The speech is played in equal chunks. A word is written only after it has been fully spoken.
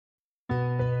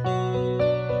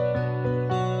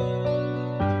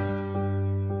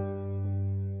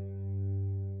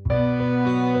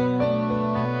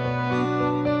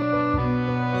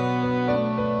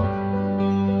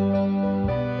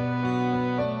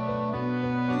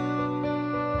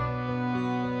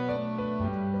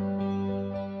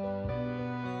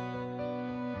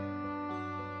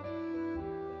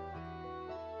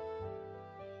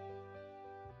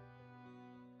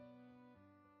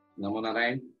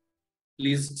Narayan.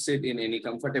 Please sit in any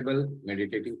comfortable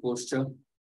meditative posture.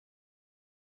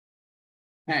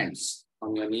 Hands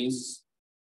on your knees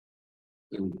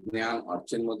in Jnana or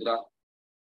Chin Mudra.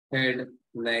 Head,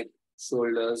 neck,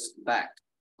 shoulders, back,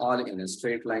 all in a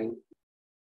straight line.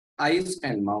 Eyes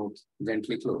and mouth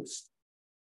gently closed.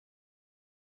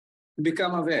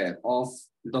 Become aware of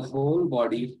the whole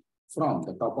body from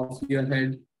the top of your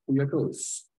head to your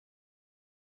toes.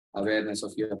 Awareness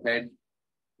of your head,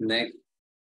 neck,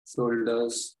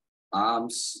 shoulders,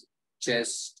 arms,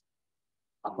 chest,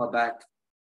 upper back,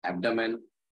 abdomen,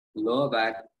 lower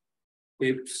back,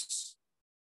 hips,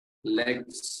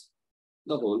 legs,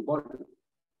 the whole body.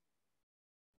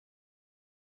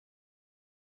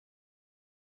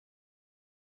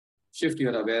 Shift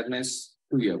your awareness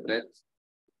to your breath.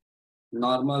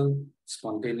 Normal,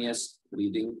 spontaneous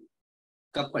breathing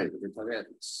coupled with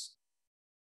awareness.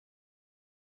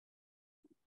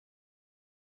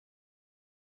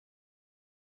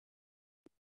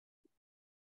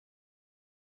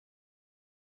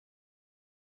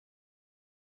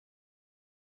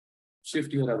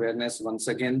 Shift your awareness once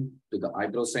again to the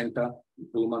eyebrow center,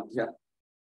 Bhumadhya.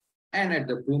 And at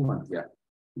the Bhumadhya,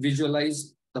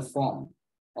 visualize the form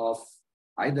of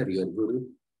either your Guru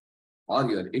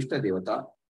or your Ishta Devata,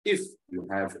 if you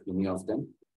have any of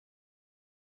them,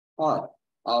 or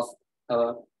of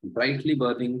a brightly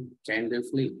burning candle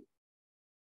flame.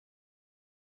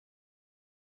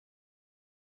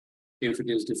 If it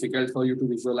is difficult for you to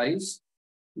visualize,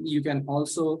 you can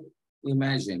also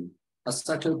imagine a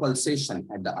subtle pulsation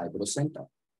at the eyebrow center.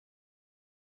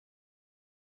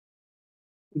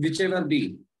 Whichever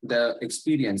be the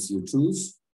experience you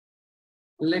choose,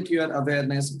 let your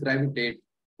awareness gravitate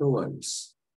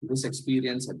towards this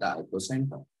experience at the eyebrow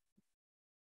center.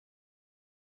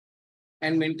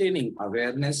 And maintaining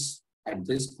awareness at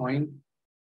this point,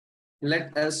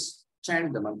 let us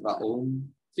chant the mantra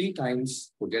Om 3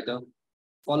 times together,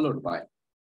 followed by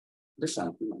the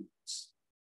Shanti mantras.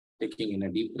 Taking in a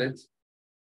deep breath.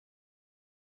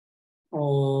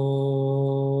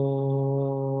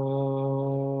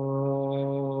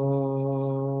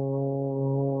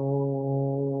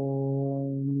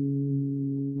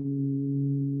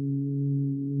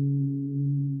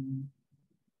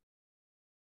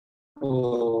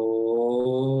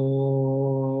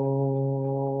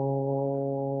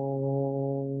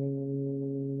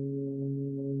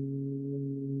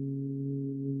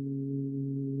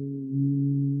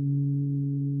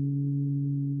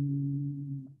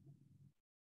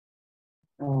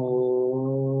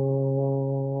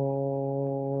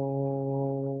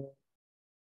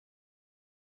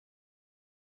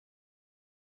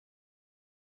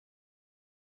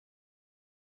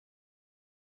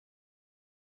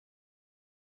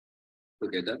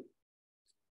 Together.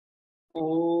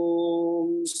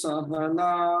 Om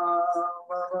Sahana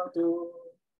Bhavatu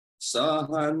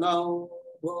Sahanau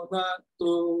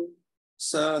Bhunaktu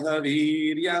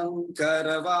Sahaviryam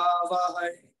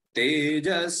Karavavahai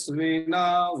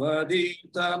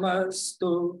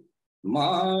Tejasvinavaditamastu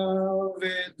Ma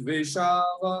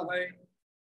Vidvishavahai.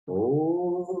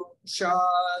 Om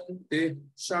Shanti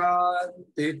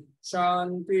Shanti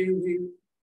Shanti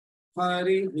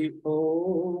Hari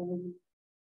Om.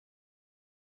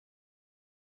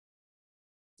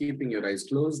 Keeping your eyes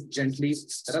closed, gently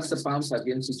rub the palms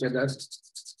against each other.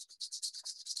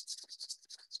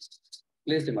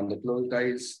 Place them on the closed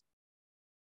eyes.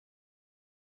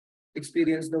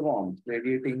 Experience the warmth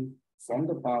radiating from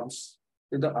the palms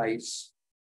to the eyes,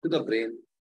 to the brain,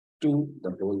 to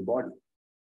the whole body.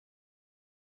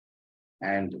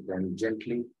 And then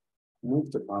gently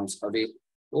move the palms away.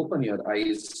 Open your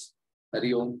eyes.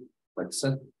 Hari Om, Tat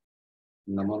Sat,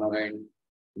 Namo Narayan,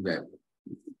 Jai.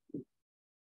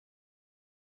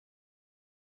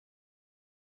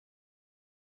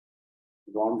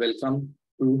 Warm welcome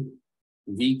to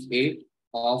week 8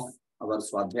 of our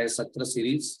Swadhyaya Satra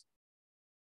series.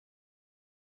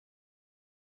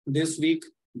 This week,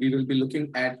 we will be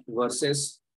looking at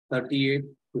verses 38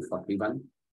 to 41.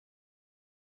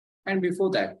 And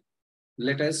before that,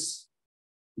 let us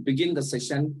begin the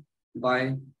session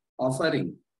by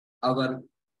offering our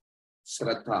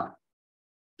Shraddha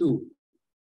to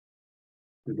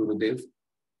Gurudev,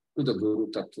 to the Guru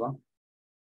Tattva,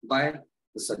 by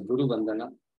the Sadguru Vandana,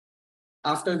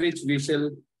 after which we shall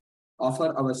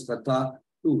offer our Shraddha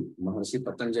to Maharishi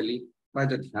Patanjali by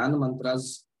the Dhyana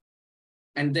mantras,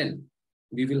 and then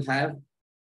we will have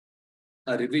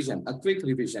a revision, a quick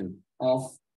revision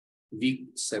of week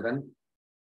 7,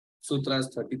 Sutras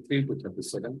 33 to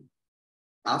 37,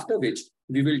 after which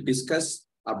we will discuss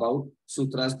about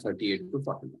Sutras 38 to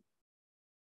 41.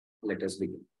 Let us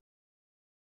begin.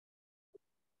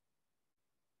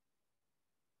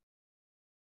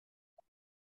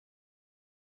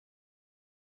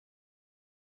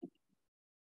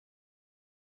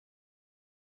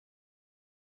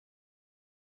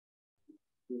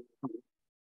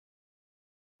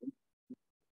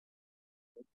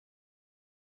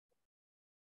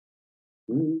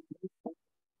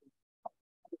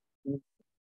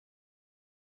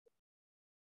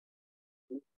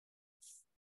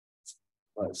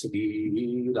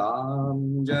 Shri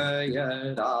Ram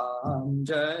Jaya Ram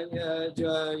Jaya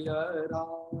Jaya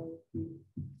Ram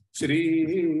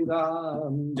Shri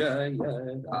Ram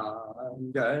Jaya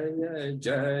Ram Jaya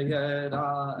Jaya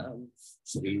Ram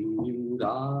Shri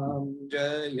Ram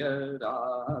Jaya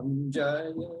Ram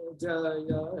Jaya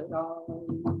Jaya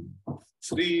Ram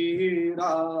Shri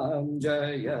Ram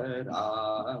Jaya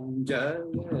Ram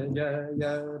Jaya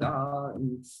Jaya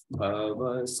Ram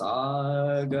Bhava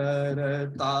Sagar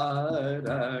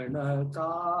Tarana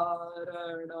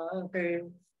Karana He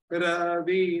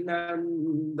Ravi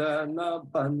Nandana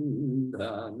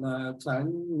Bandhana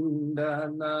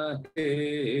Khandana He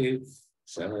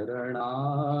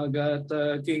Sharanagata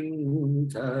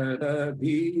Kinkara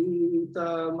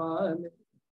Bhitamane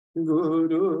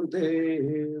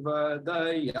Gurudeva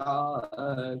Daya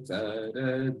Kar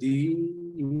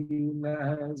Deenajane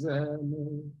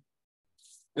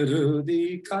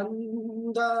Rudi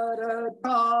Kandara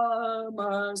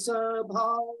Tamas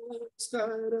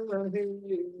Bhaskar He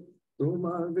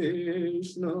Tuma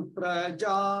Vishnu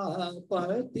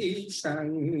Prajapati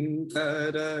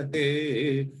Shankar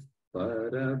He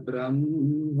Para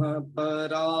Brahma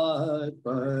Parat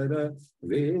Para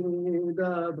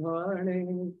Veda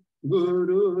Bhane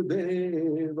Guru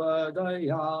Deva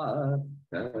Daya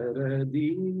Kar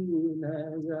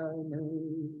Deenajane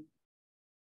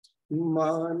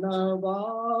Manavarana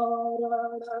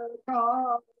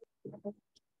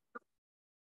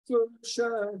Kush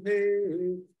He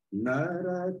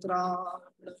Naratran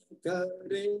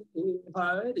Kare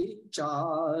Hari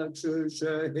Chakshush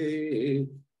He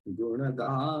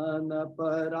Gunadana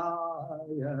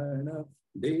Parayana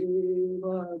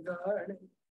Devagane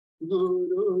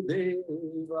Guru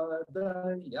Deva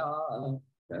Daya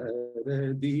Kar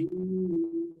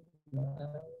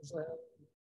Deenajane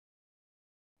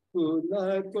Kula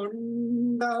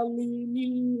Kundalini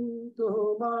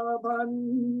Toma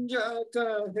Bhanja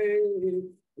Kahe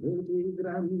Rudi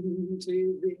Granthi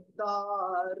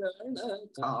Vidarana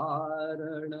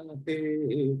Karana He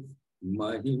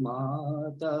Mahima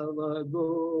Tava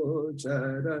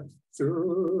Gochara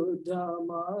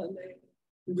Shuddhamale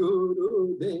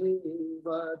Guru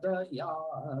Deva Daya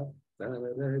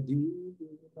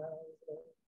Karadina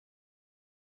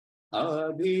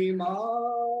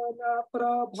अभिमान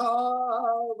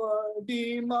प्रभाव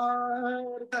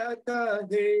विमर्दक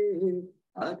हे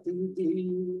अति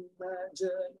दीन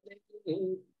जने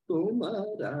तुम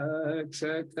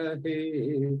रक्षक हे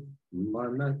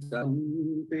मन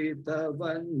कंपित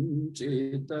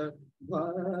वंचित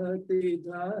भक्ति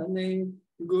धने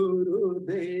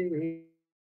गुरुदेव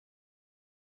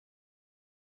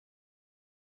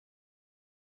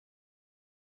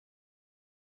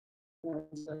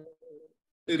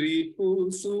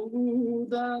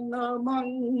रिपुसूदन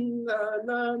मंगल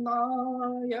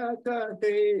नायक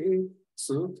हे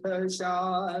सुख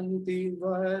शांति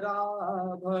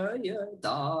वराभय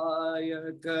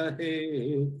दायक हे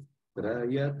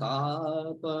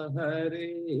त्रयताप हरे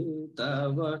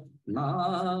तव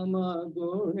नाम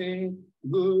गुणे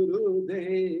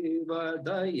गुरुदेव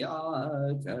दया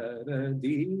कर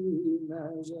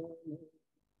दीनजन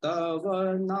तव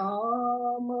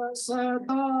नाम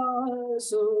सदा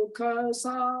सुख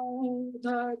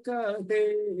साधक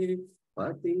हे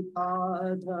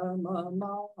पतिताधम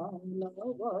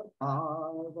मानव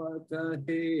पावक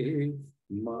हे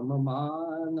मम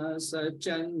मानस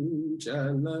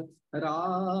चंचल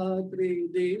रात्रि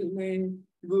दिने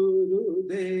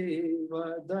गुरुदेव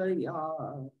दया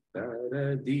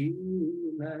कर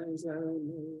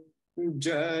दीनजने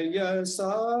जय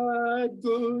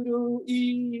सद्गुरु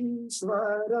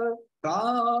ईश्वर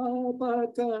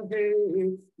प्रापक हे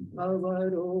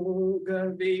भवरोग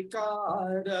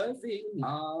विकार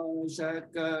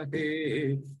विनाशक हे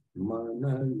मन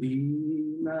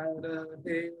लीन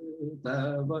रहे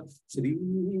तव श्री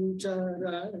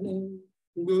चरण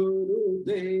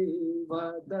गुरुदेव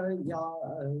दया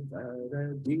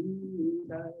कर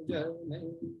दीनजने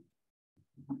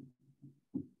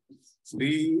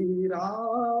Shri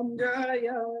Ram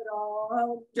Jaya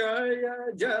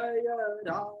Jaya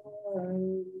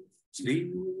Ram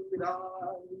Shri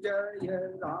Ram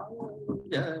Jaya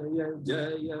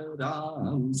Jaya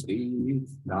Ram Shri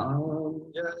Ram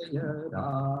Jaya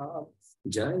Jaya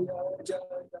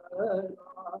Ram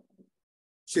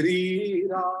Shri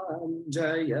Ram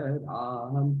Jaya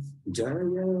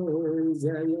Jaya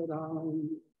Jaya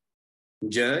Ram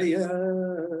Jaya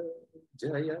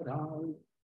Jaya Ram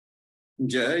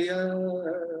Jaya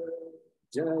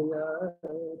Jaya.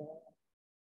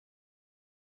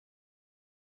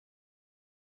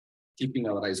 Keeping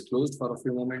our eyes closed for a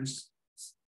few moments,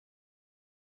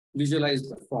 visualize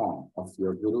the form of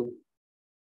your Guru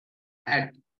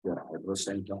at your eyebrow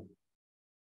center.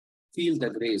 Feel the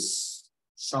grace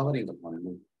showering upon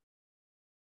you.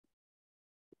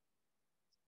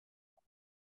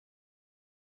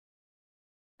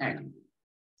 And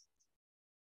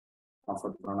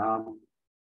offer pranam.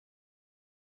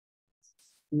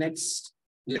 Next,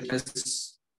 let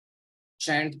us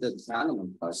chant the Dhyana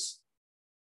mantras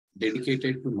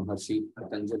dedicated to Maharishi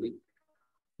Patanjali,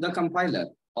 the compiler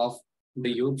of the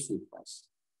Yoga Sutras.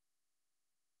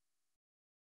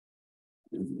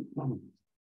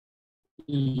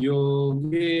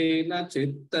 Yogena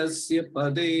chittasya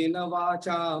padena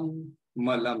vacham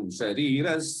malam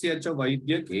sharirasya cha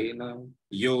vaidyakena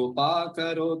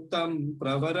yopakarotam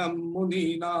pravaram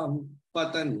muninam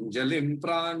patanjalim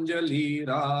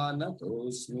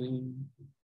pranjaliranatosmi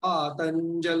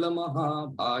Patanjala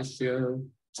mahabhashya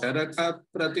charaka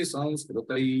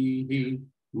pratisanskrutaihi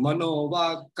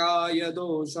manovakkaya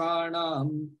doshanam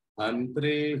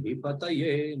antre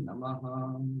hipataye namaha.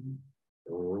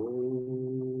 Om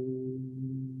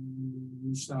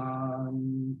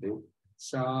Shanti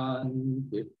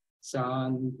Shanti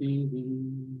Shanti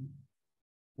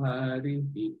Hari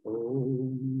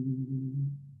Om.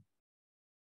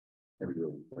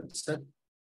 Everyone, what's that?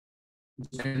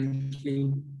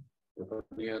 Gently open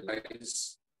your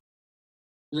eyes.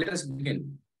 Let us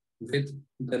begin with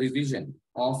the revision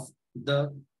of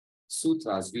the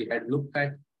sutras we had looked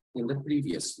at in the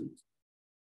previous week.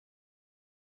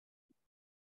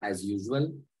 As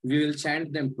usual, we will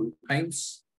chant them 2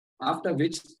 times, after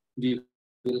which we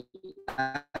will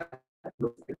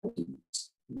look at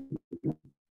things.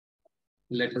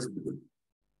 Let us begin.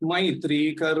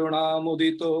 Maitri karuna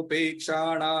mudito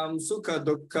pekshanam sukha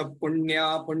dukkha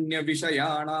punya punya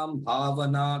vishayanam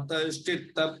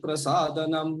bhavanataschitta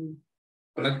prasadanam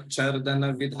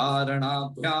prachardana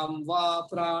vidharanabhyam va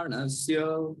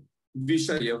pranasya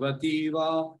Vishayavati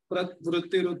va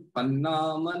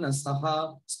pratvrutirutpanna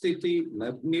manasaha sthiti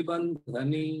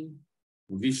nibandhani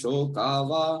Vishoka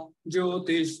va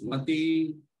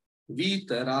jyotishmati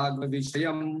Vitaraga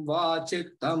vishayam va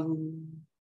chittam.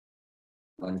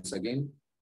 Once again.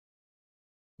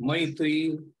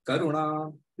 Maitri,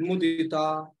 Karuna,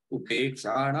 Mudita,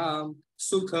 Upekshanam,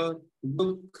 Sukha,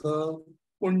 Dukkha,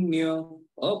 Punya,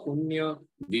 Apunya,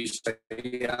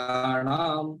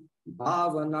 Vishayanam,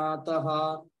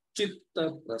 Bhavanataha,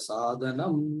 Chitta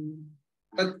Prasadanam,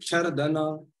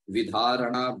 Prachardana,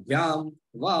 Vidharanabhyam,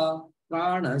 Va,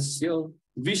 Pranasya,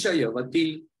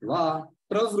 Vishayavati, Va,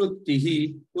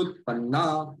 Pravrittihi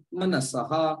utpanna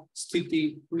manasaha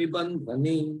sthiti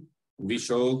nibandhani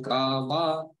vishoka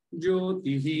va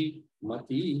jyotihi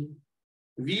mati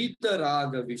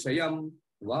vitaraga vishayam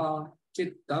va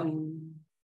chittam.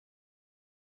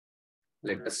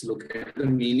 Let us look at the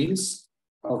meanings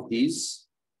of these.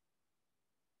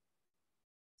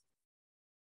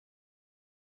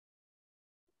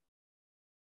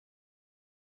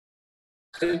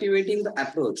 Cultivating the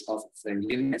approach of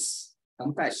friendliness,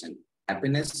 compassion,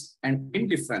 happiness, and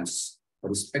indifference,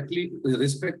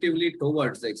 respectively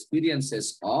towards the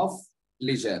experiences of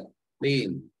pleasure,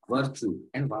 pain, virtue,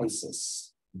 and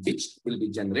vices, which will be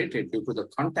generated due to the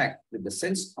contact with the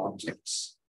sense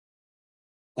objects,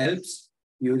 helps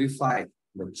purify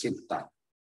the chitta.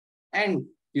 And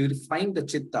purifying the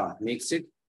chitta makes it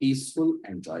peaceful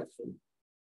and joyful.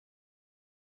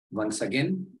 Once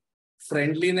again,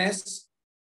 friendliness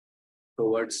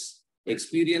towards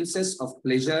experiences of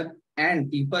pleasure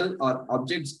and people or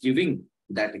objects giving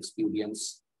that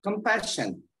experience.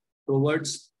 Compassion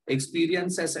towards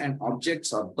experiences and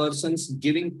objects or persons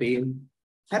giving pain.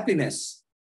 Happiness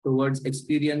towards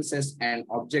experiences and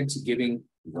objects giving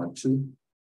virtue.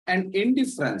 And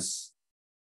indifference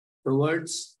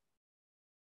towards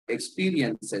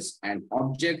experiences and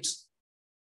objects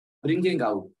bringing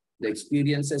out the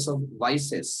experiences of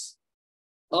vices.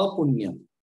 Apunya,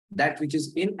 that which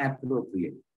is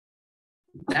inappropriate.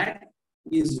 That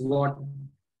is what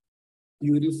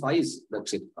purifies the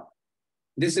chitta.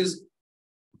 This is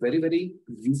very, very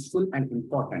useful and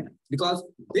important because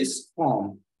this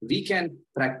form we can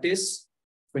practice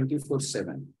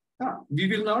 24/7. We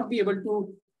will not be able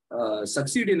to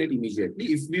succeed in it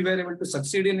immediately. If we were able to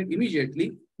succeed in it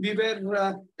immediately, we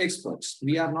were experts.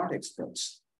 We are not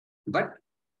experts. But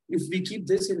if we keep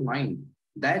this in mind,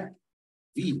 that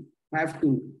we have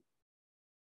to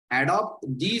adopt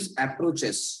these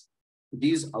approaches,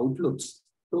 these outlooks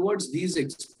towards these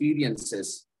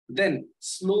experiences, then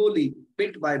slowly,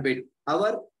 bit by bit,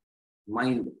 our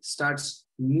mind starts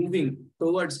moving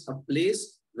towards a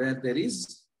place where there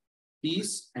is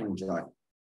peace and joy.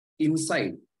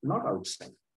 Inside, not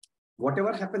outside.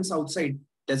 Whatever happens outside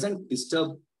doesn't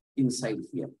disturb inside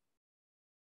here.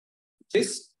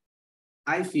 This,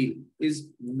 I feel, is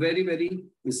very, very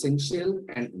essential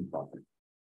and important.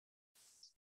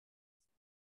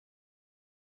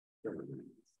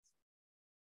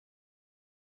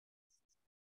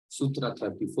 Sutra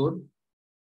 34.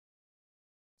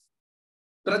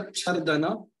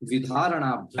 Prachardana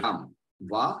vidharanabhyam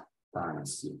va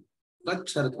pranasya.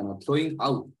 Prachardana, throwing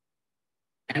out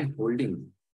and holding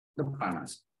the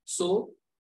pranas. So,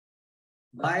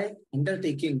 by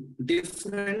undertaking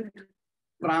different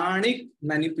pranic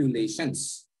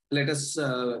manipulations, let us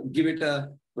give it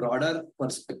a broader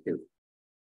perspective.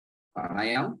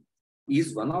 Pranayam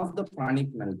is one of the pranic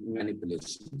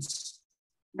manipulations,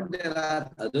 but there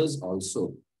are others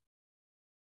also.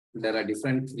 There are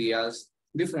different kriyas,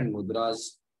 different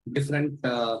mudras, different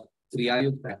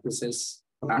kriya practices,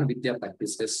 prana vidya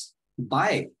practices.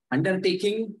 By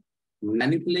undertaking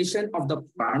manipulation of the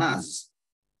pranas,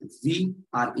 we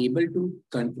are able to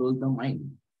control the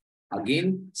mind.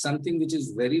 Again, something which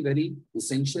is very, very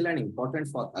essential and important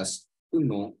for us to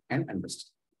know and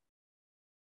understand.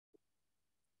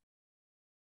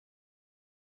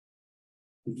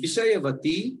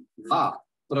 Vishayavati va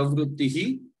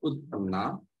pravrittihi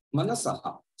utpanna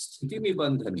manasaha sthiti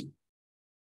nibandhani.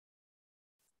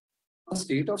 A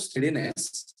state of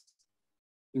steadiness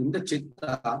in the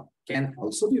chitta can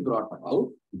also be brought about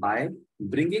by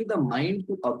bringing the mind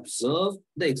to observe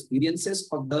the experiences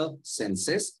of the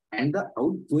senses and the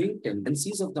outgoing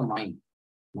tendencies of the mind.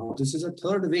 Now, this is a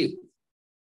third way.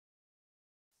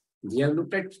 We have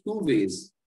looked at two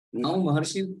ways. Now,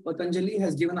 Maharshi Patanjali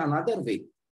has given another way.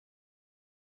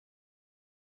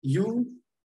 You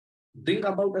bring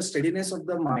about a steadiness of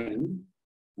the mind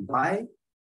by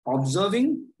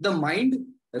observing the mind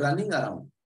running around.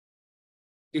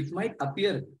 It might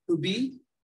appear to be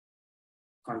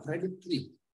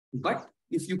contradictory, but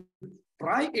if you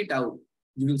try it out,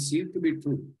 you will see it to be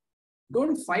true.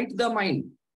 Don't fight the mind.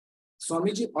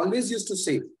 Swamiji always used to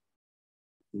say,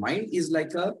 mind is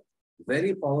like a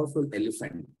very powerful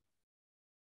elephant.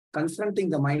 Confronting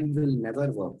the mind will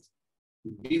never work.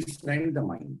 Befriend the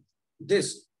mind.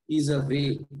 This is a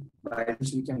way by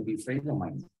which we can befriend the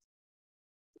mind.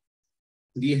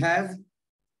 We have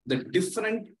the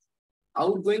different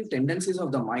outgoing tendencies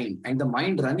of the mind and the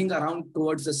mind running around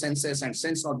towards the senses and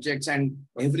sense objects and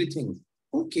everything.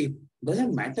 Okay,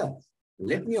 doesn't matter.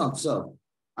 Let me observe.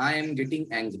 I am getting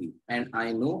angry and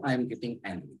I know I am getting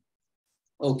angry.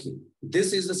 Okay,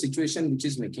 this is the situation which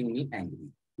is making me angry.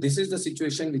 This is the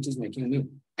situation which is making me,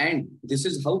 and this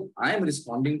is how I am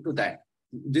responding to that.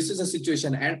 This is a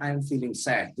situation and I am feeling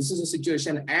sad. This is a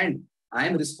situation and I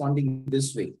am responding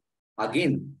this way.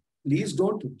 Again, please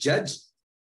don't judge,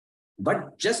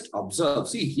 but just observe.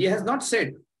 See, he has not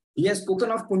said, he has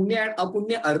spoken of punya and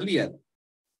apunya earlier.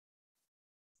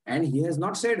 And he has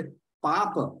not said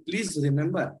papa. Please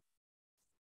remember,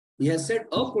 he has said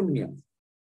apunya.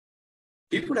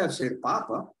 He could have said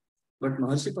papa, but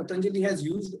Maharshi Patanjali has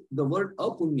used the word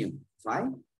apunya. Why?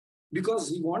 Because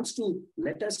he wants to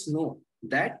let us know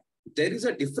that there is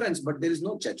a difference, but there is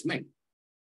no judgment.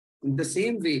 In the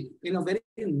same way, in a very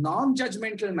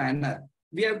non-judgmental manner,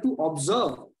 we have to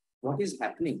observe what is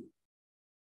happening.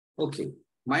 Okay,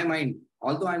 my mind,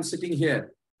 although I'm sitting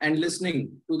here and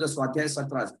listening to the Swadhyaya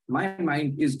Satras, my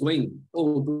mind is going,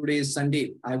 oh, today is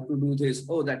Sunday, I have to do this,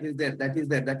 oh, that is there, that is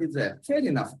there, that is there. Fair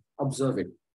enough, observe it.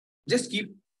 Just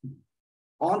keep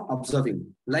on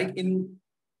observing. Like in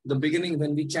the beginning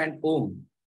when we chant Om,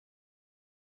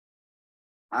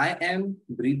 I am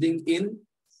breathing in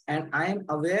and I am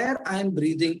aware I am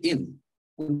breathing in.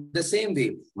 In the same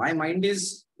way, my mind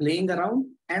is playing around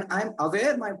and I am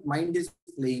aware my mind is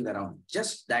playing around.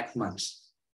 Just that much.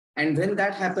 And when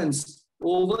that happens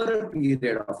over a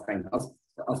period of time,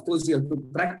 of course, you have to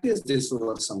practice this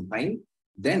over some time,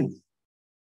 then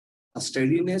a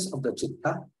steadiness of the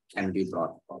chitta can be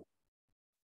brought about.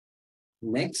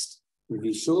 Next,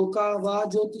 Vishoka va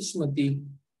Jyotishmati,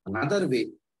 another way.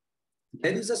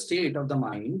 There is a state of the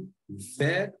mind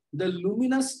where the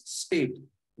luminous state,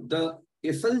 the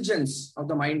effulgence of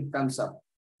the mind comes up.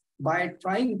 By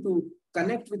trying to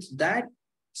connect with that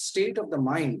state of the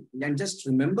mind and just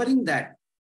remembering that,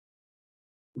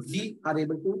 we are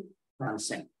able to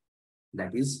transcend.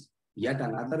 That is yet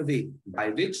another way by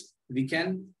which we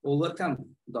can overcome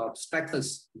the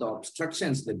obstacles, the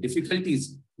obstructions, the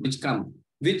difficulties which come,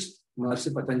 which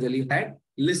Maharshi Patanjali had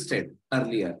listed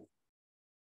earlier.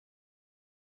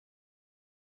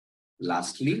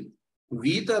 Lastly,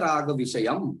 Vitaraga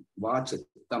Vishayam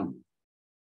Vachittam.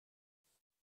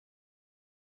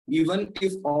 Even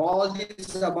if all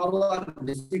these above are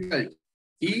difficult,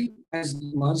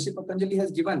 Maharishi Patanjali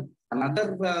has given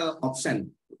another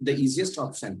option, the easiest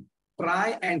option.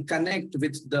 Try and connect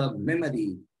with the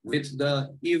memory, with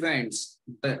the events,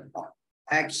 the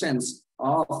actions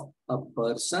of a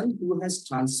person who has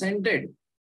transcended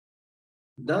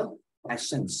the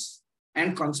passions,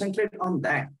 and concentrate on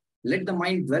that. Let the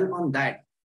mind dwell on that.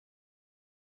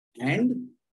 And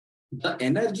the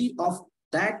energy of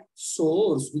that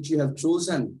source which you have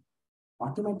chosen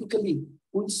automatically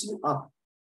pulls you up,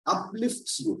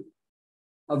 uplifts you.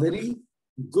 A very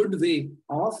good way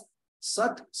of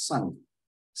satsang.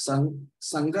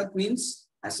 Sangat means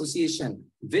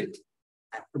association with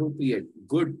appropriate,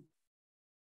 good,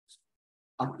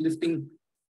 uplifting.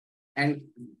 And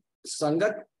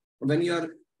sangat, when you are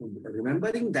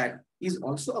remembering that, is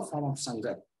also a form of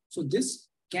sangat. So this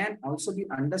can also be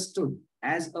understood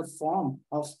as a form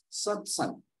of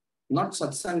satsang. Not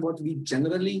satsang what we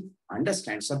generally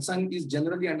understand. Satsang is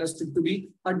generally understood to be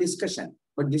a discussion,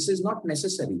 but this is not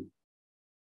necessary.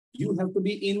 You have to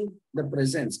be in the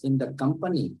presence, in the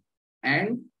company,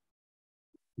 and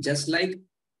just like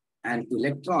an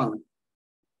electron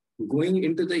going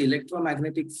into the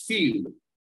electromagnetic field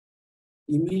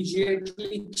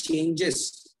immediately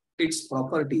changes its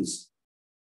properties.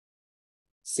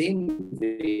 Same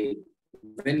way,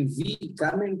 when we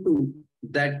come into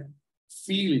that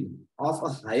field of a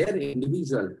higher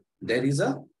individual, there is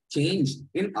a change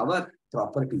in our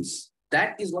properties.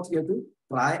 That is what we have to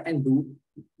try and do.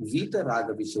 Vita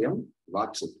Raga Vishayam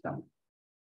Vachittam.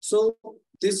 So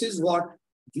this is what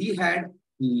we had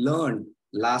learned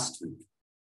last week.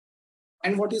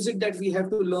 And what is it that we have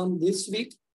to learn this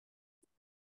week?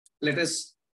 Let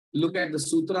us look at the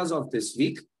sutras of this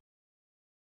week,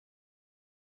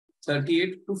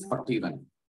 38 to 41.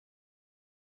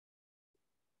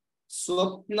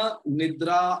 Swapna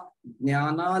Nidra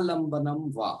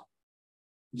Jnanalambanam Va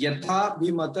Yatha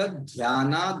Bhimata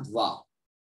Dhyanadva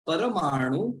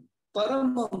Paramanu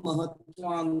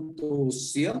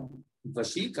Paramamahatvantosya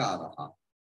Vashikaraha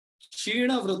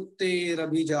Shina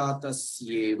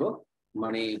Vrutterabhijatasyeva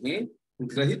Manehe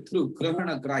Grahitru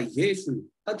Grahana Grahyeshu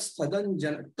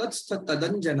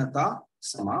Tatstatadanjanata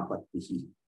Samapattihi.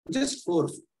 Just 4,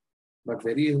 but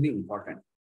very, very important.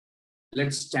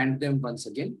 Let's chant them once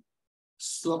again.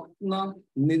 Swapna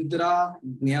Nidra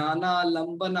Jnana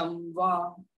Lambanam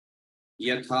Va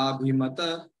Yatha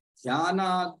Bhimata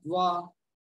Dhyanadva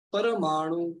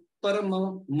Paramanu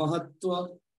Parama Mahatva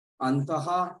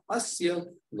Antaha Asya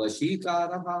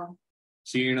Vashikaraha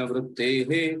Shina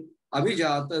Vruttehe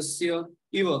Abhijatasya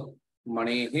Iva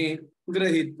Manehe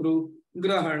Grahitru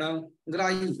Grahana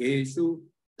Grahyeshu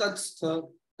Tatstha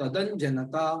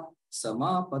Tadanjanata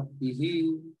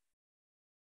Samapattihi.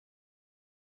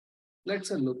 Let's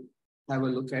have a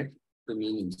look at the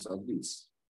meanings of these.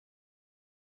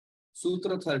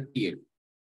 Sutra 38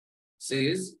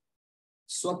 says,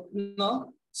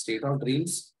 Swapna, state of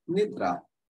dreams, Nidra,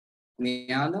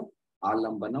 Jnana,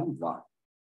 Alambanam, Va.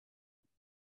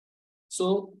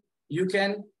 So you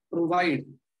can provide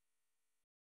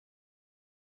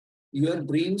your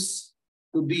dreams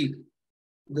to be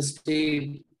the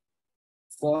state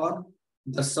for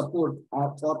the support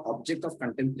or for object of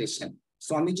contemplation.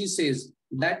 Swamiji says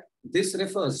that this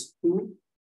refers to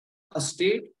a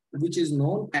state which is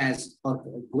known as, or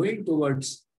going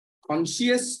towards,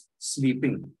 conscious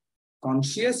sleeping,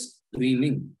 conscious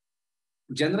dreaming.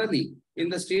 Generally, in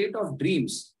the state of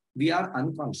dreams, we are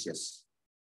unconscious.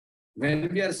 When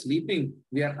we are sleeping,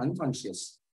 we are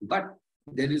unconscious. But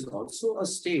there is also a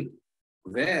state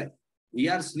where we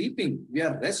are sleeping, we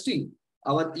are resting.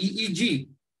 Our EEG,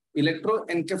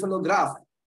 electroencephalograph,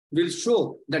 will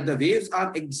show that the waves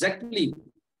are exactly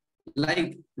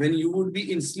like when you would be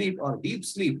in sleep or deep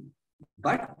sleep,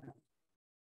 but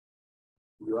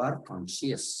you are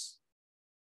conscious.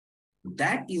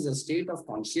 That is a state of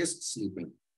conscious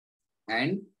sleeping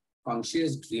and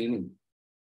conscious dreaming.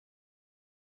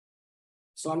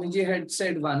 Swamiji had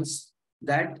said once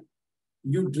that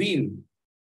you dream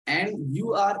and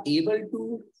you are able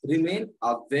to remain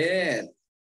aware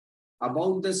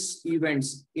about these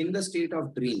events in the state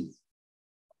of dream.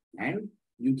 And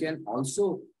you can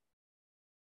also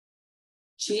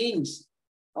change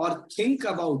or think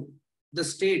about the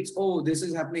states. Oh, this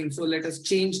is happening, so let us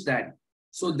change that.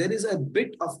 So there is a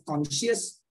bit of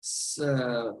conscious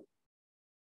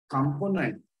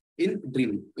component in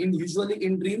dream. Usually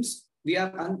in dreams, we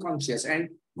are unconscious, and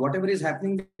whatever is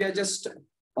happening, we are just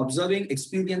observing,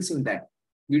 experiencing that.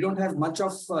 We don't have much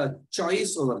of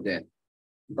choice over there.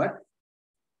 But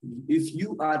if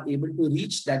you are able to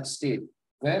reach that state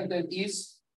where there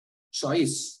is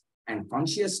choice and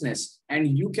consciousness,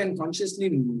 and you can consciously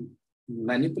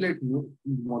manipulate,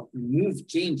 move,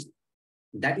 change,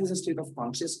 that is a state of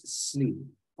conscious sleep,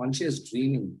 conscious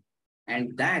dreaming.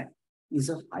 And that is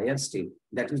a higher state.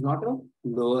 That is not a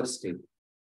lower state.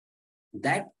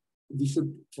 That we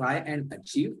should try and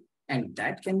achieve, and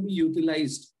that can be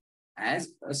utilized as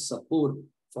a support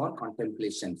for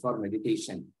contemplation, for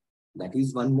meditation. That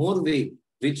is one more way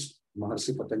which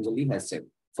Maharishi Patanjali has said.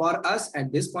 For us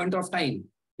at this point of time,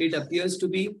 it appears to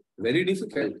be very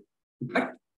difficult.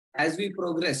 But as we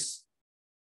progress,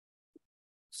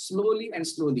 slowly and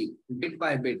slowly, bit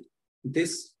by bit,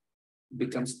 this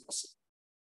becomes possible.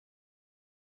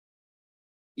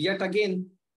 Yet again,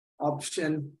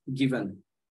 option given.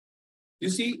 You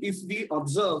see, if we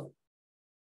observe,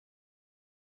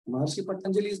 Maharishi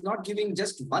Patanjali is not giving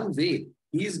just one way.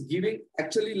 He is giving,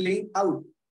 actually laying out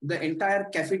the entire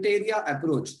cafeteria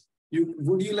approach.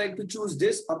 Would you like to choose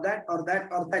this or that or that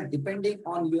or that, depending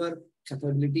on your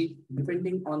capability,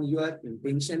 depending on your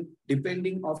intention,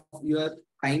 depending on your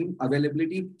time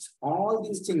availability. All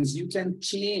these things you can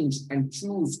change and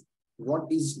choose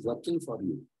what is working for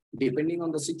you, depending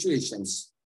on the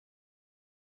situations,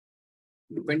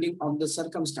 depending on the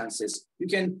circumstances. You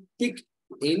can pick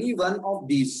any one of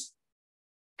these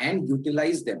and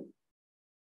utilize them.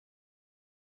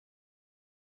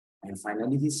 And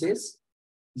finally, he says,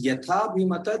 Yatha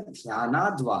abhimata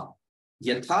dhyanadva,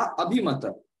 yatha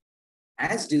abhimata,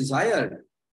 as desired.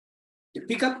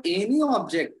 Pick up any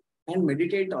object and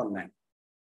meditate on that.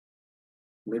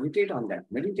 Meditate on that,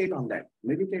 meditate on that,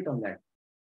 meditate on that.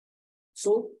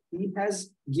 So he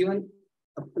has given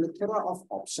a plethora of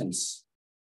options.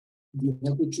 We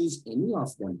have to choose any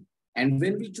of them. And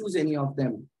when we choose any of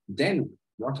them, then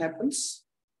what happens?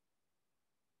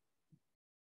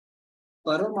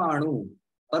 Paramanu,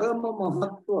 parama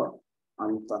mahatva,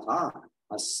 antaha,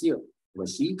 asya,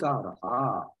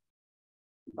 vashikaraha.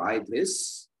 By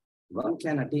this, one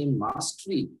can attain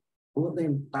mastery over the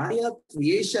entire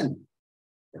creation,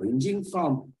 ranging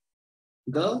from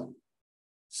the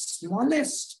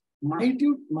smallest,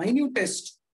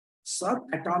 minutest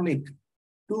subatomic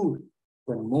to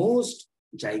the most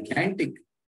gigantic,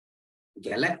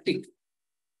 galactic.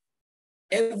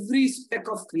 Every speck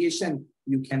of creation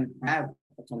you can have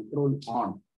a control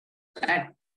on.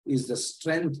 That is the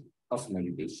strength of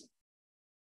meditation.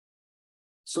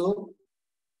 So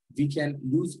we can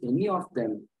use any of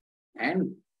them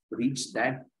and reach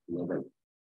that level.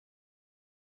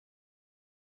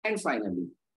 And finally,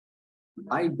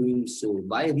 by doing so,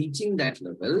 by reaching that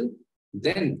level,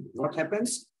 then what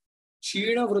happens?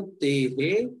 Kshina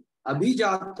vrittehe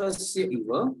abhijatasya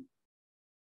iva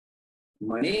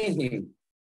manehe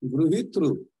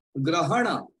gruhitru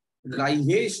grahana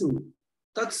grahyeshu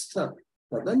tatstha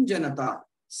tadanjanata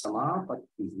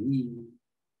samapattihi.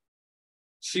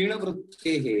 Kshina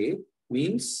vrittehe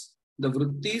means the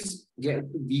vrittis get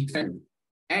weakened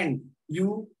and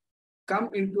you come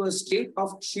into a state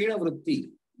of kshina vritti.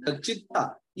 The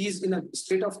chitta is in a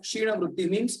state of kshina vritti,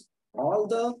 means all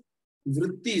the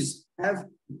vrittis have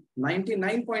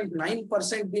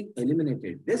 99.9% been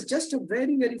eliminated. There's just a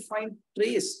very, very fine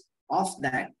trace of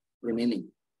that remaining.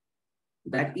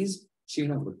 That is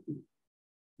kshina vritti.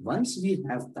 Once we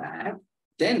have that,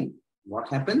 then what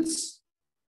happens?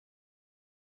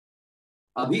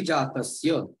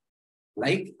 Abhijatasya,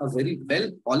 like a very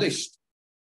well polished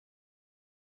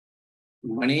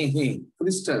manehe,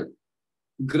 crystal,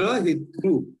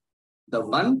 grahitru, the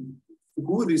one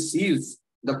who receives,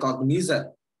 the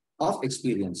cognizer of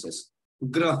experiences.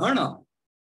 Grahana,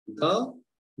 the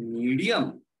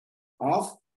medium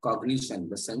of cognition,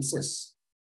 the senses.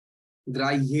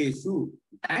 Grahyeshu,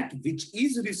 that which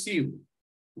is received,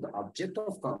 the object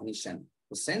of cognition,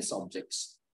 the sense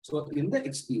objects. So in the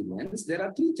experience, there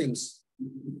are three things.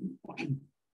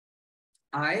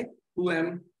 I, who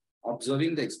am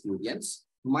observing the experience,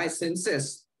 my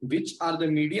senses, which are the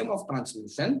medium of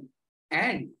transmission,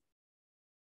 and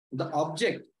the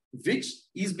object which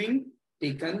is being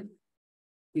taken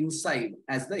inside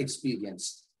as the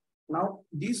experience. Now,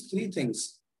 these three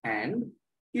things, and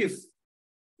if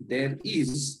there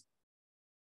is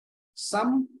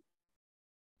some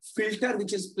filter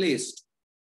which is placed,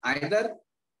 either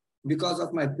because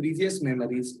of my previous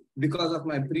memories, because of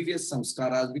my previous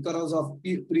samskaras, because of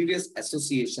previous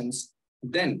associations,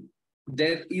 then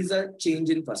there is a change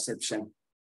in perception.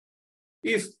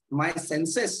 If my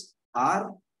senses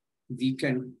are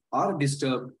weakened or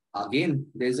disturbed, again,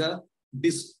 there's a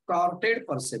distorted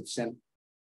perception.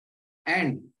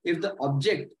 And if the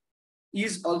object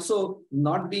is also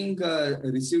not being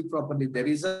received properly. There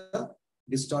is a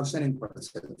distortion in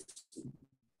perception.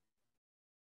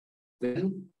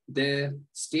 When the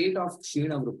state of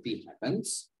Kshina Vritti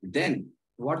happens, then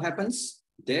what happens?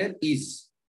 There is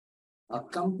a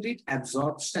complete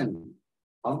absorption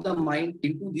of the mind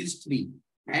into these three,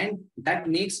 and that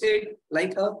makes it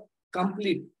like a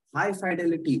complete high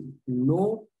fidelity,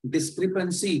 no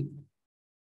discrepancy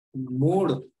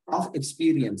mode of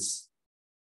experience.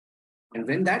 And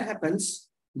when that happens,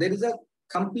 there is a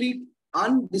complete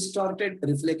undistorted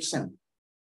reflection.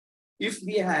 If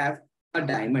we have a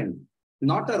diamond,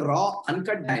 not a raw,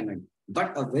 uncut diamond,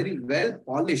 but a very well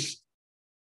polished,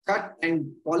 cut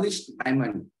and polished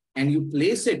diamond, and you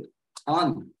place it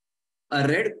on a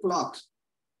red cloth,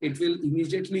 it will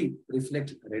immediately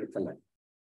reflect red color.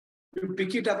 You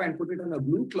pick it up and put it on a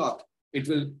blue cloth, it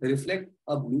will reflect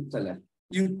a blue color.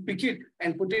 You pick it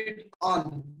and put it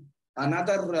on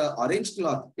another orange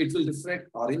cloth, it will reflect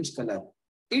orange color.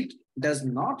 It does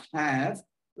not have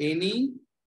any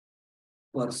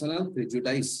personal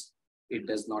prejudice. It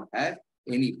does not have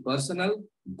any personal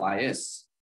bias.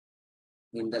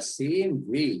 In the same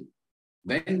way,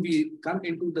 when we come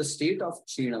into the state of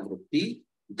Kshina Vritti,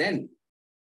 then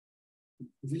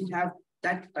we have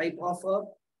that type of a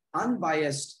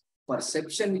unbiased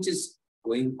perception which is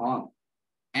going on.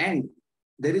 And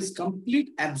there is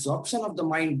complete absorption of the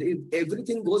mind. If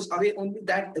everything goes away, only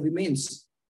that remains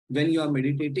when you are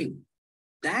meditating.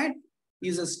 That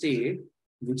is a state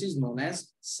which is known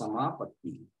as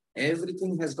Samapatti.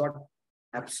 Everything has got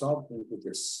absorbed into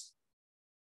this.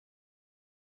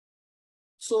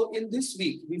 So in this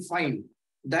week, we find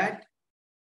that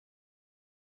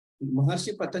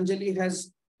Maharshi Patanjali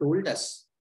has told us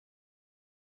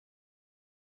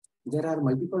there are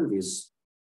multiple ways.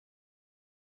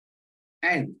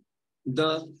 And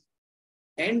the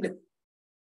end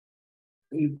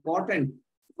important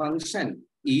function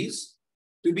is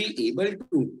to be able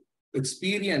to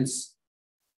experience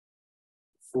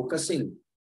focusing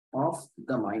of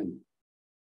the mind,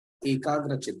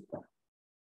 ekagra chitta,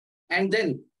 and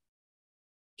then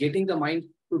getting the mind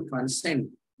to transcend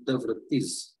the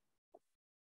vrittis.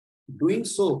 Doing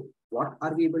so, what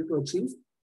are we able to achieve?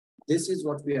 This is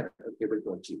what we are able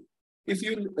to achieve. If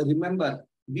you remember,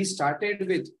 we started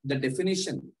with the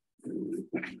definition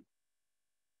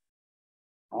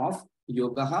of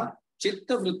yogaha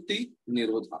chitta vritti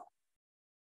nirodha.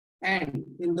 And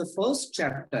in the first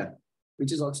chapter,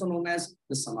 which is also known as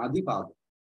the Samadhi Bhava,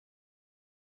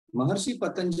 Maharshi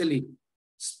Patanjali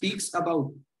speaks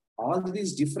about all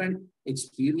these different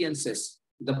experiences,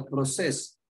 the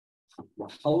process,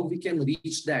 how we can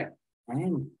reach that,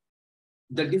 and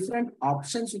the different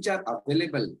options which are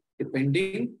available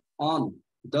depending on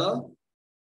the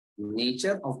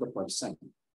nature of the person,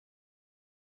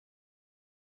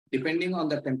 depending on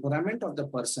the temperament of the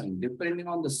person, depending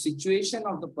on the situation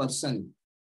of the person.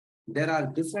 There are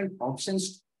different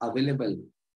options available.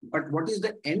 But what is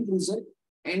the end result,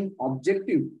 end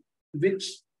objective,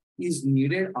 which is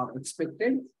needed or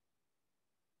expected?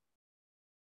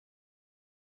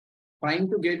 Trying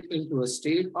to get into a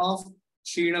state of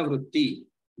Kshina Vritti.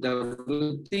 The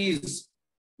vrittis,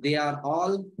 they are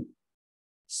all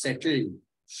settled,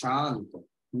 shant,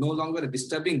 no longer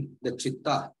disturbing the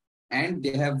chitta, and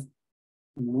they have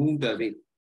moved away.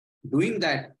 Doing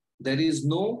that, there is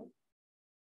no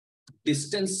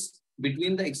distance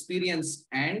between the experience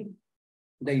and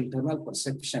the internal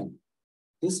perception.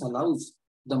 This allows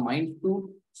the mind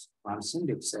to transcend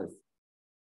itself.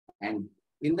 And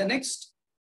in the next,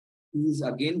 he is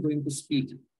again going to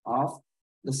speak of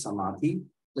the samadhi,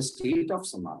 the state of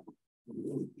samadhi.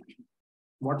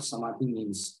 What samadhi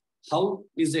means. How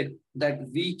is it that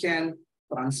we can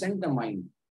transcend the mind?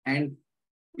 And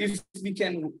if we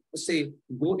can, say,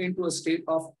 go into a state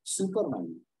of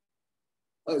supermind,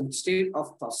 a state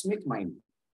of cosmic mind,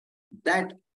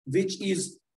 that which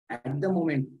is at the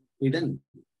moment hidden,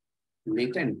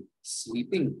 latent,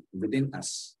 sleeping within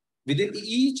us, within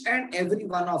each and every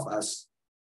one of us,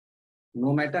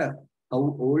 no matter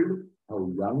how old, how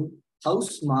young, how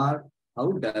smart,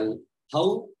 how dull,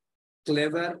 how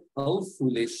clever, how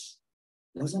foolish,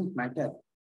 doesn't matter.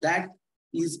 That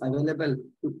is available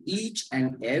to each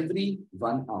and every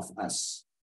one of us.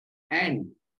 And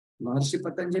Maharshi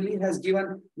Patanjali has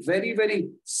given very, very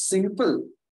simple,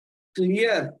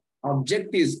 clear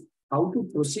objectives how to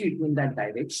proceed in that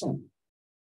direction.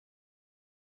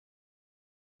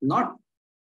 Not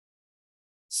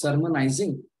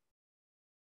sermonizing,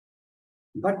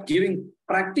 but giving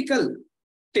practical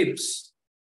tips.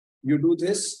 You do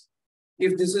this.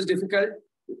 If this is difficult,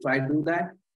 try do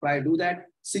that. Try do that.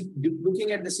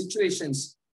 Looking at the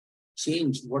situations,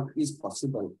 change what is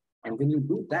possible. And when you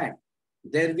do that,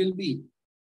 there will be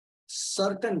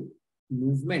certain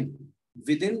movement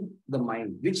within the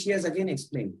mind, which he has again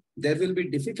explained. There will be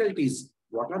difficulties.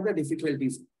 What are the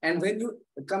difficulties? And when you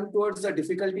come towards the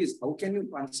difficulties, how can you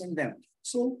transcend them?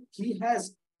 So he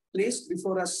has placed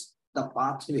before us the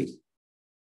pathway.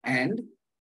 And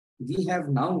we have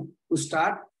now to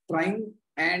start trying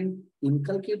and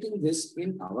inculcating this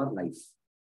in our life.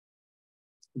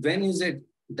 When is it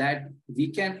that we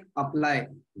can apply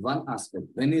one aspect?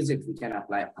 When is it we can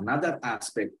apply another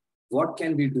aspect? What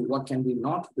can we do? What can we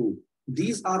not do?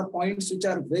 These are points which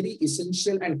are very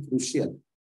essential and crucial.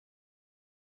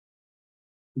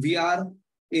 We are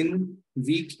in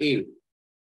week 8.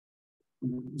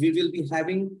 We will be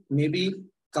having maybe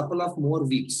a couple of more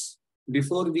weeks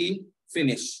before we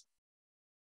finish.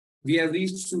 We have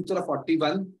reached Sutra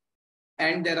 41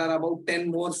 and there are about 10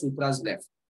 more sutras left.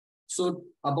 So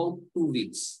about 2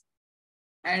 weeks.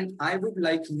 And I would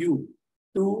like you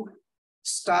to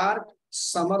start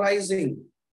summarizing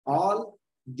all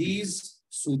these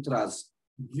sutras,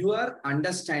 your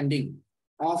understanding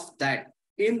of that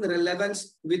in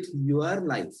relevance with your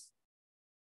life.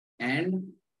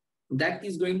 And that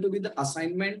is going to be the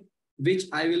assignment which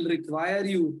I will require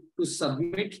you to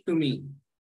submit to me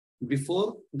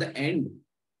before the end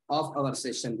of our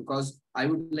session, because I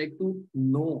would like to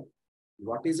know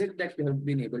what is it that you have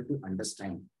been able to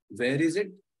understand. Where is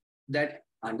it that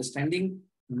understanding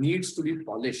needs to be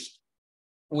polished?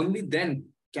 Only then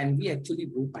can we actually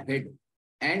go ahead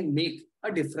and make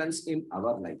a difference in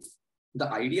our life.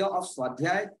 The idea of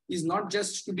Swadhyaya is not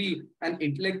just to be an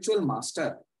intellectual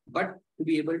master, but to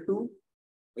be able to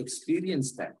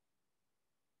experience that.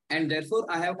 And therefore,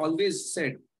 I have always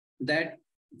said that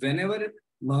whenever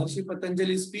Maharishi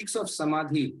Patanjali speaks of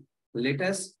Samadhi, let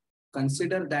us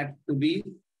consider that to be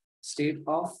state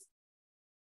of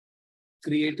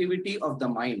creativity of the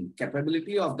mind,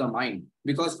 capability of the mind.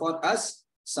 Because for us,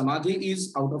 Samadhi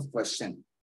is out of question.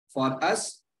 For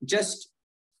us, just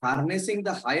harnessing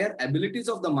the higher abilities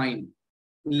of the mind,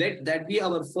 let that be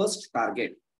our first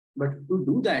target. But to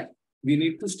do that, we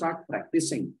need to start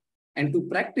practicing. And to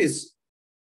practice,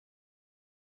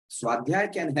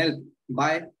 Swadhyaya can help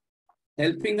by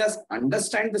helping us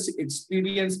understand this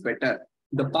experience better,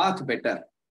 the path better.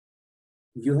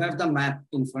 You have the map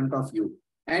in front of you,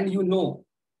 and you know,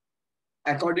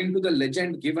 according to the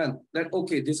legend given, that,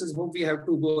 okay, this is how we have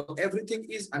to go. Everything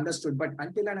is understood, but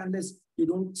until and unless you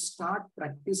don't start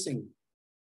practicing,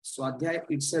 Swadhyaya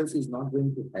itself is not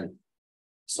going to help.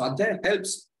 Swadhyaya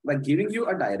helps by giving you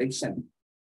a direction,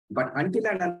 but until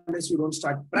and unless you don't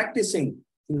start practicing,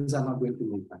 things are not going to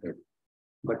move ahead.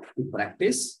 But to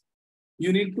practice,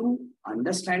 you need to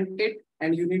understand it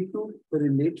and you need to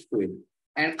relate to it.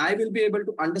 And I will be able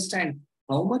to understand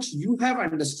how much you have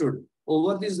understood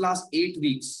over these last 8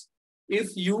 weeks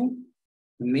if you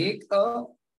make a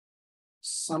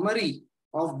summary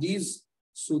of these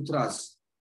sutras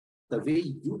the way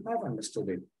you have understood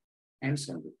it and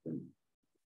send it to me.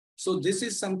 So this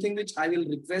is something which I will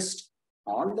request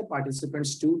all the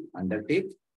participants to undertake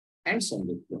and send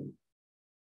it to me.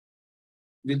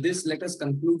 With this, let us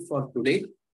conclude for today.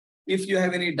 If you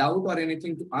have any doubt or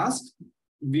anything to ask,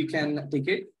 we can take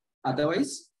it.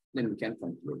 Otherwise, then we can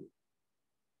conclude.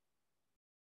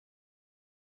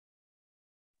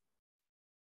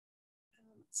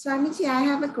 Swamiji, I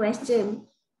have a question.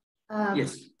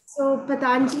 Yes. So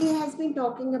Patanjali has been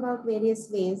talking about various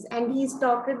ways, and he's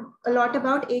talked a lot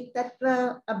about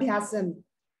Ektattva Abhyasam,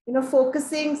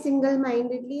 focusing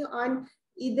single-mindedly on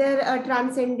either a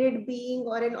transcended being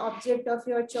or an object of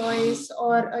your choice,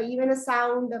 or even a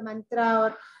sound, a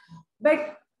mantra.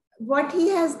 But what he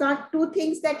has not, 2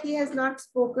 things that he has not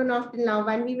spoken of till now.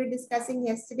 One we were discussing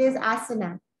yesterday is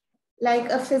asana,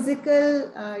 like a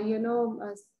physical,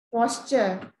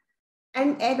 posture.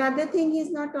 And another thing he's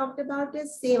not talked about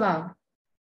is seva.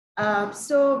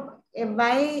 So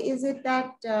why is it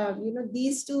that,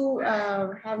 these 2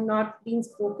 have not been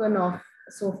spoken of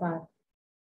so far?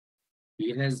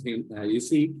 He has been, you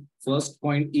see, first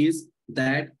point is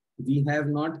that we have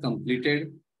not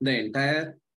completed the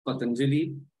entire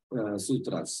Patanjali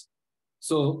sutras.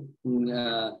 So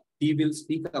he will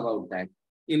speak about that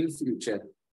in future,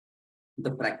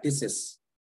 the practices,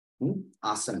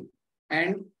 asana.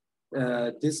 And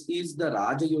this is the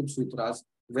Raja Yoga Sutras,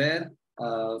 where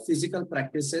physical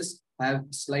practices have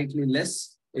slightly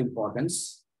less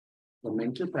importance. The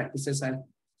mental practices have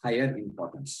higher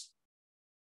importance.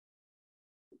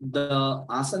 The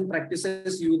asana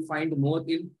practices you will find more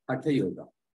in Hatha Yoga.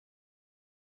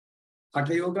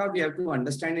 Hatha Yoga we have to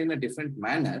understand in a different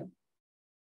manner.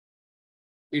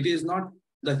 It is not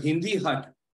the Hindi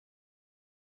Hatha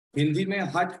Hindi में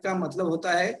हठ का मतलब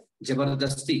होता है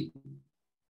जबरदस्ती।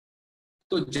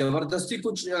 तो जबरदस्ती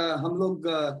कुछ हम लोग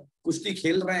कुश्ती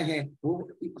खेल रहे हैं, वो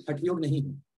हठ योग नहीं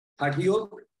है। हठ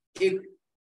योग एक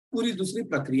पूरी दूसरी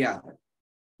प्रक्रिया है,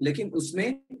 लेकिन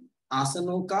उसमें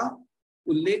आसनों का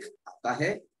उल्लेख आता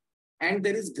है, and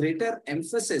there is greater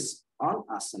emphasis on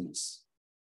asanas.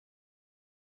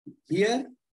 Here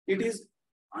it is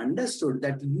understood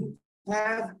that you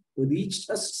have reached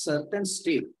a certain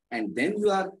state and then you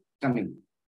are coming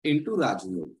into Raja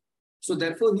Yoga. So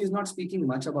therefore he is not speaking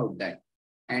much about that.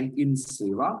 And in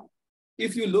Seva,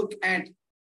 if you look at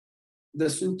the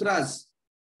sutras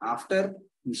after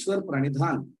Ishwar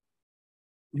Pranidhan,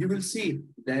 you will see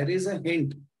there is a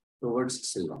hint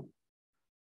towards Seva.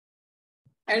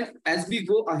 And as we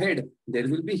go ahead, there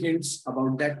will be hints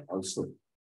about that also.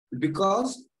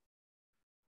 Because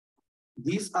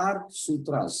these are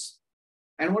sutras.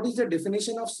 And what is the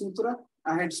definition of sutra?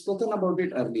 I had spoken about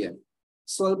it earlier.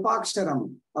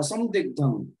 Swalpaksharam,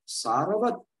 asamdigdham,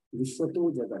 saravat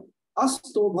vishwato jagat,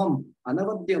 astobham,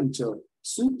 anavadyam cha,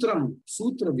 sutram,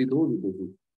 sutra vido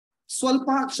viduhu.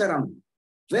 Swalpaksharam,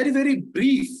 very, very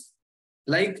brief,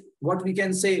 like what we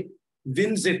can say,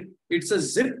 WinZip. It's a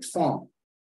zipped form.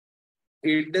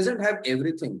 It doesn't have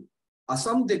everything.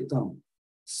 Asamdigdham,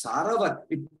 saravat,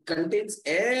 it contains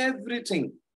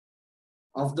everything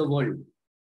of the world.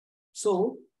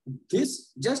 So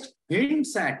this just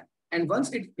hints at, and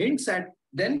once it hints at,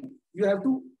 then you have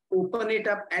to open it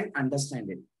up and understand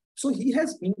it. So he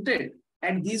has hinted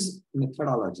at these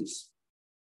methodologies,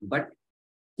 but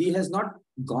he has not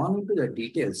gone into the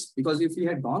details, because if he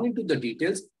had gone into the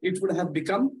details, it would have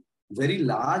become very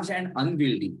large and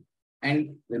unwieldy.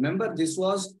 And remember, this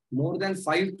was more than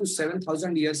 5,000 to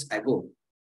 7,000 years ago,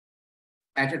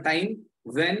 at a time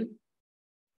when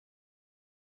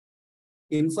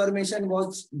information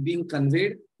was being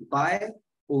conveyed by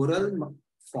oral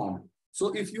form.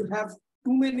 So if you have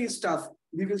too many stuff,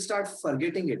 we will start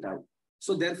forgetting it out.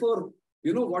 So therefore,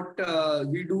 you know what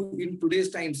we do in today's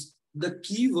times, the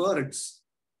keywords.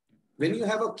 When you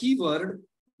have a keyword,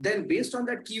 then based on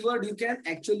that keyword, you can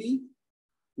actually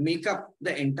make up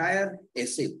the entire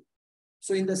essay.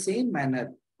 So in the same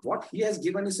manner, what he has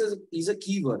given us is a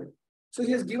keyword. So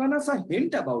he has given us a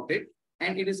hint about it,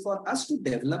 and it is for us to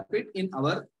develop it in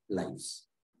our lives.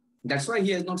 That's why he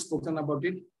has not spoken about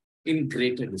it in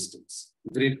great details.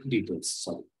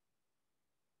 Sorry.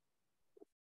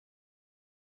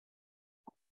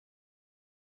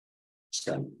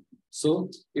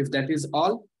 So if that is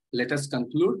all, let us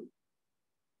conclude.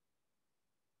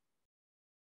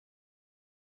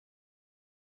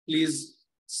 Please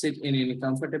sit in a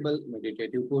comfortable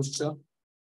meditative posture,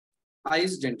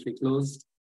 eyes gently closed,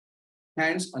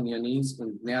 hands on your knees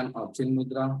in Dhyan or Chin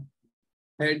Mudra,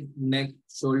 head, neck,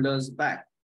 shoulders, back,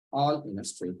 all in a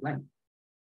straight line.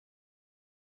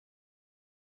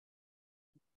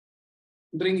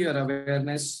 Bring your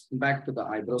awareness back to the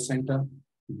eyebrow center,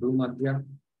 Bhru Madhya.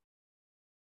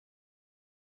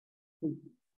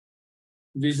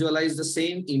 Visualize the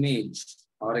same image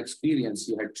or experience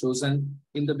you had chosen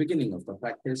in the beginning of the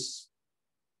practice.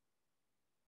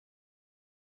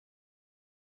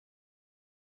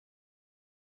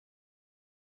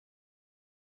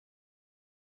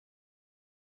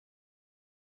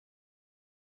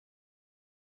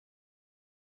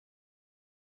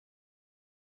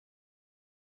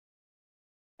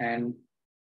 And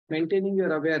maintaining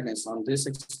your awareness on this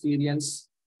experience,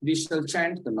 we shall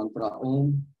chant the mantra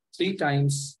Om 3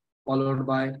 times, followed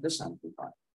by the Shanti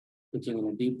part. Taking in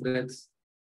a deep breath.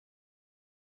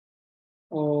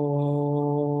 Om.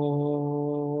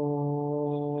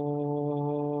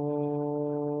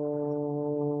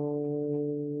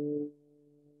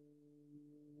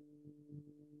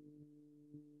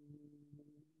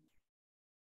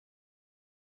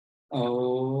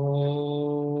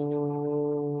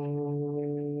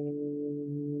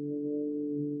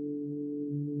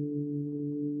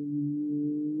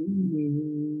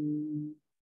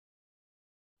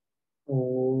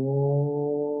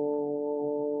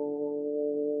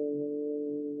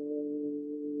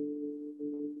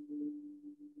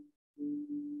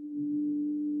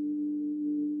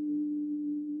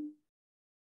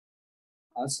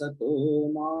 Asato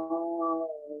ma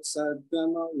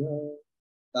sadgamaya,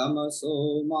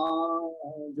 tamaso ma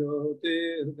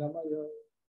jyotirgamaya,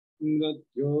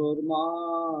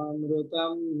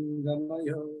 mrityormamrutam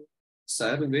gamaya,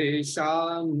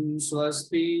 sarvesham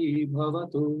swasti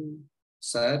bhavatu,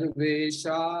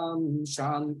 sarvesham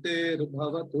shantir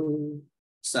bhavatu,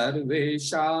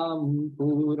 sarvesham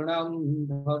purnam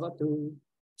bhavatu,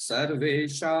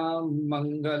 sarvesham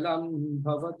mangalam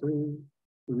bhavatu.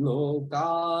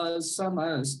 loka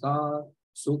samasta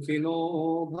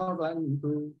sukhino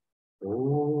bhavantu.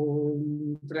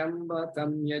 Om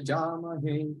Trambakam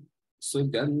yajamahe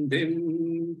sugandhim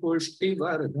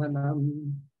pushtivardhanam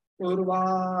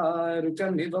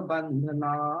urvarukamiva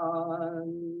bandhanan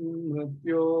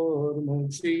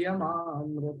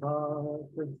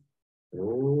mrityormukshyamamritat.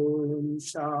 Om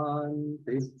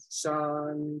Shanti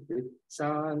Shanti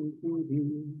Shanti.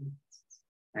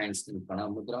 Hands in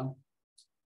Pranam Mudra.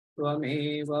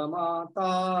 Tvameva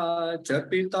Mata cha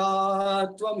Pita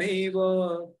Tvameva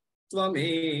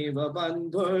Tvameva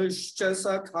Bandhuscha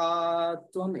Sakha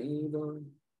Tvameva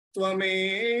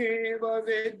Tvameva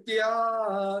Vidya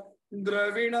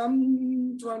Dravinam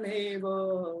Tvameva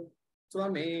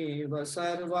Tvameva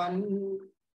Sarvam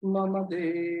Mama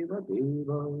Deva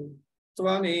Deva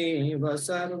Tvameva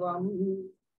Sarvam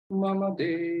Mama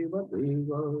Deva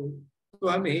Deva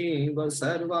Tvameva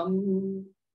Sarvam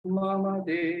Mama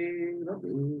Deva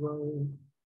Deva.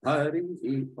 Hari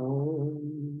Om.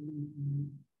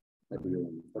 Hari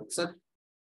Om. Tat Sat.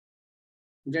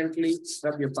 Gently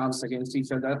rub your palms against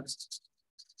each other.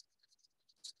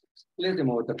 Place them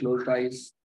over the closed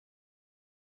eyes.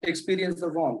 Experience the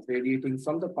warmth radiating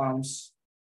from the palms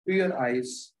to your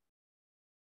eyes,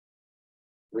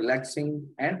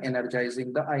 relaxing and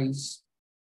energizing the eyes,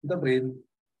 the brain,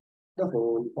 the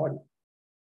whole body.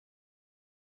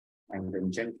 And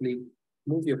then gently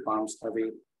move your palms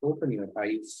away, open your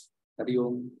eyes. Hari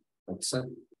Om, Tat Sat,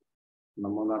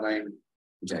 Namo Narayana,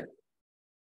 Jai.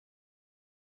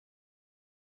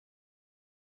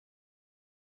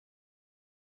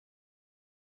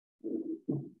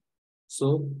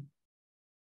 So,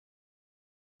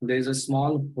 there is a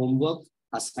small homework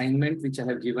assignment which I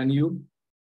have given you,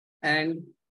 and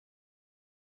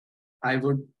I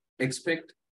would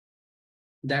expect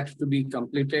that to be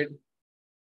completed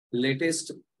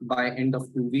latest by end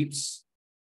of 2 weeks,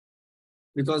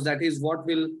 because that is what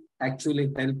will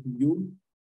actually help you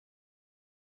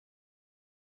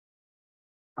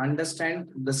understand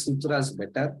the sutras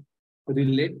better,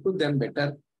 relate to them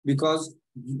better, because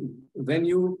when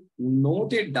you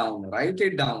note it down, write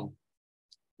it down,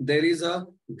 there is a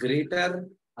greater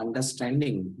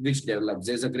understanding which develops.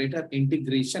 There's a greater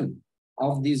integration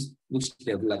of these which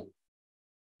develop.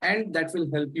 And that will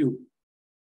help you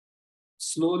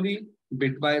slowly,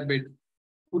 bit by bit,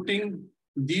 putting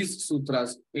these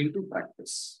sutras into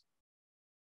practice.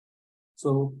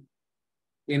 So,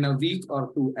 in a week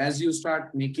or two, as you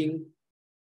start making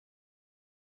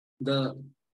the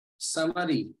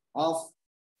summary of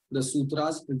the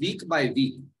sutras week by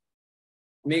week,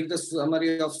 make the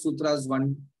summary of sutras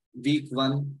week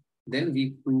 1, then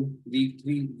week 2, week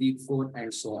 3, week 4,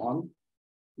 and so on.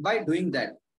 By doing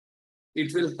that,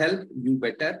 it will help you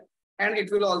better, and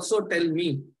it will also tell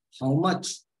me how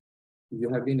much you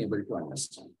have been able to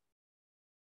understand.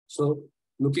 So,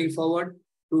 looking forward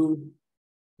to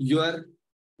your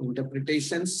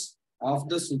interpretations of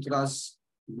the sutras,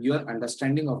 your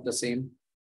understanding of the same.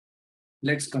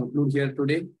 Let's conclude here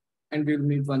today, and we'll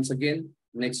meet once again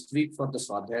next week for the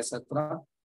Swadhyaya Satra.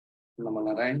 Namo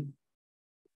Narayana.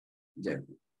 Jai.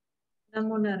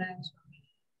 Namo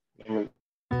Narayana.